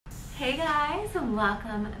Hey guys,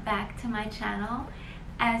 welcome back to my channel.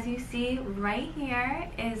 As you see right here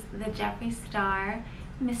is the Jeffree Star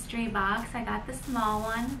mystery box. I got the small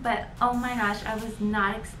one, but oh my gosh, I was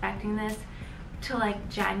not expecting this till like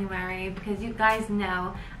January because you guys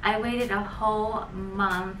know I waited a whole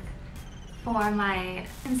month for my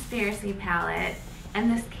conspiracy palette and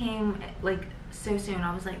this came like so soon.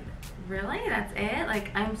 I was like, really? That's it? Like,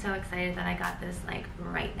 I'm so excited that I got this like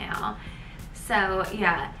right now. So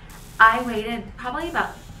yeah, I waited probably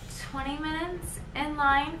about 20 minutes in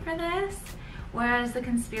line for this, whereas the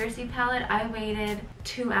conspiracy palette I waited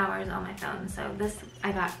 2 hours on my phone. So this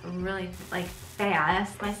I got really like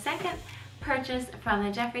fast. My second purchase from the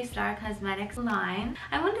Jeffree Star Cosmetics line.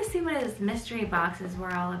 I wanted to see what his mystery boxes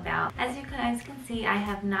were all about. As you guys can see, I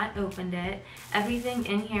have not opened it. Everything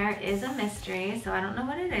in here is a mystery, so I don't know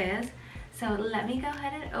what it is. So let me go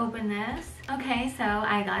ahead and open this. Okay, so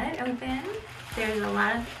I got it open. There's a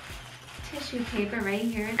lot of tissue paper right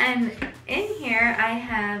here. And in here I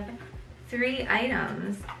have 3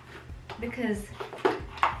 items because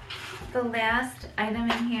the last item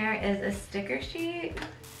in here is a sticker sheet.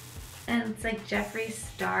 And it's like Jeffree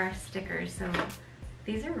Star stickers, so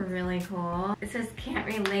these are really cool. It says can't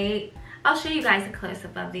relate. I'll show you guys a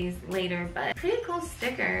close-up of these later, but pretty cool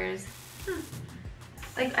stickers.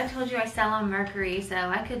 Like I told you, I sell on Mercury, so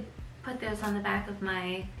I could put those on the back of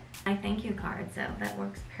my thank you card, so that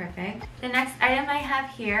works perfect. The next item I have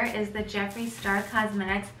here is the Jeffree Star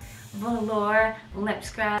Cosmetics Velour Lip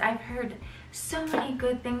Scrub. I've heard so many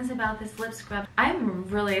good things about this lip scrub. I'm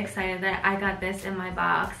really excited that I got this in my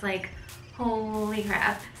box. Like, holy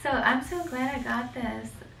crap. So I'm so glad I got this.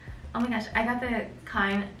 Oh my gosh, I got the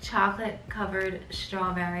kind chocolate covered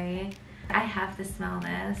strawberry. I have to smell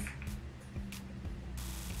this.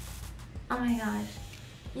 Oh my gosh.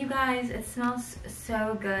 You guys, it smells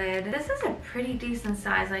so good. This is a pretty decent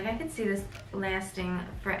size. Like, I could see this lasting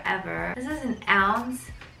forever. This is an ounce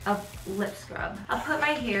of lip scrub. I'll put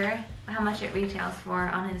right here how much it retails for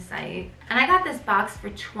on his site. And I got this box for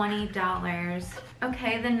 $20.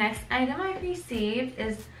 Okay, the next item I received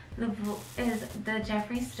is the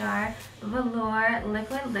Jeffree Star Velour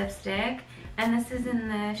Liquid Lipstick. And this is in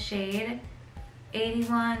the shade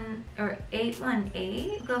 81 or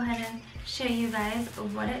 818. Go ahead and show you guys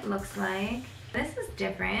what it looks like. This is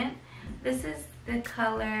different. This is the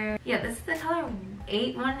color, yeah, this is the color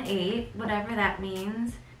 818, whatever that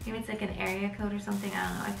means. Maybe it's like an area code or something. I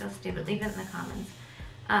don't know. I feel stupid. Leave it in the comments.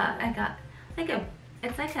 I got like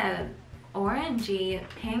it's like a orangey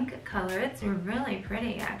pink color. It's really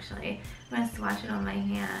pretty actually. I'm gonna swatch it on my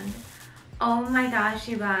hand. Oh my gosh,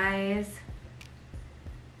 you guys.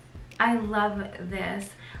 I love this.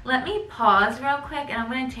 Let me pause real quick and I'm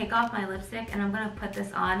gonna take off my lipstick and I'm gonna put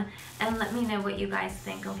this on and let me know what you guys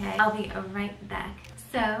think, okay? I'll be right back.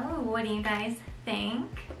 So, what do you guys think?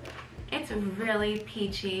 It's really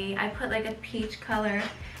peachy. I put like a peach color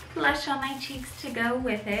blush on my cheeks to go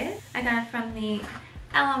with it. I got it from the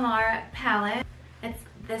LMR palette. It's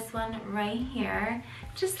this one right here.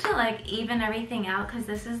 Just to like even everything out because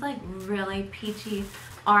this is like really peachy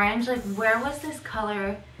orange. Like, where was this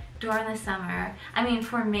color during the summer? I mean,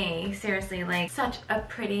 for me, seriously, like such a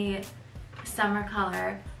pretty summer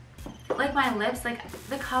color. Like my lips, like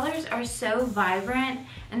the colors are so vibrant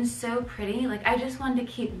and so pretty. Like, I just wanted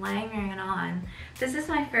to keep layering it on. This is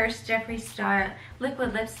my first Jeffree Star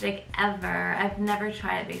liquid lipstick ever. I've never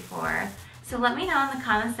tried it before. So let me know in the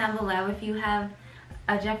comments down below if you have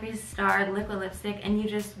a Jeffree Star liquid lipstick and you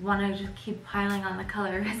just want to just keep piling on the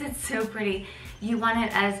color because it's so pretty. You want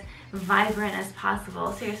it as vibrant as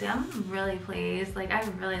possible. Seriously, I'm really pleased. Like, I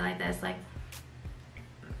really like this. Like,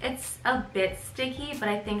 it's a bit sticky, but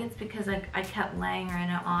I think it's because like I kept layering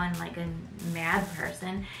it on like a mad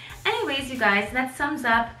person. Anyways, you guys, that sums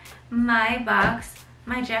up my box,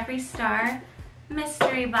 my Jeffree Star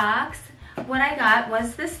mystery box. What I got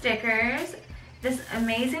was the stickers, this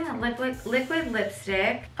amazing liquid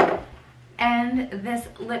lipstick, and this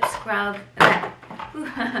lip scrub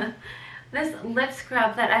that this lip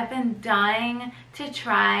scrub that I've been dying to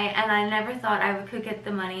try, and I never thought I could get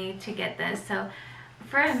the money to get this. So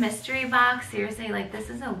for a mystery box, seriously, like, this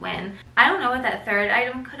is a win. I don't know what that third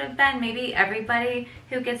item could have been. Maybe everybody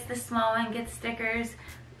who gets the small one gets stickers.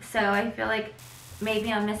 So I feel like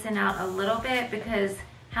maybe I'm missing out a little bit because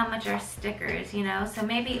how much are stickers, you know? So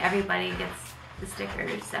maybe everybody gets the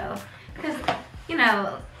stickers. So, because, you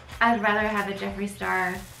know, I'd rather have a Jeffree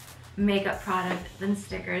Star makeup product than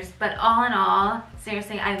stickers. But all in all,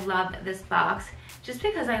 seriously, I love this box just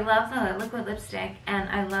because I love the liquid lipstick and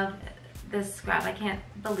I love this scrub. I can't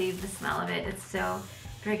believe the smell of it. It's so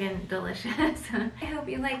friggin' delicious. I hope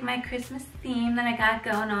you like my Christmas theme that I got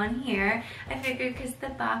going on here. I figured because the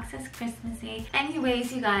box is Christmassy.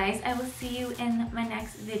 Anyways, you guys, I will see you in my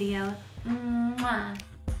next video. Mwah.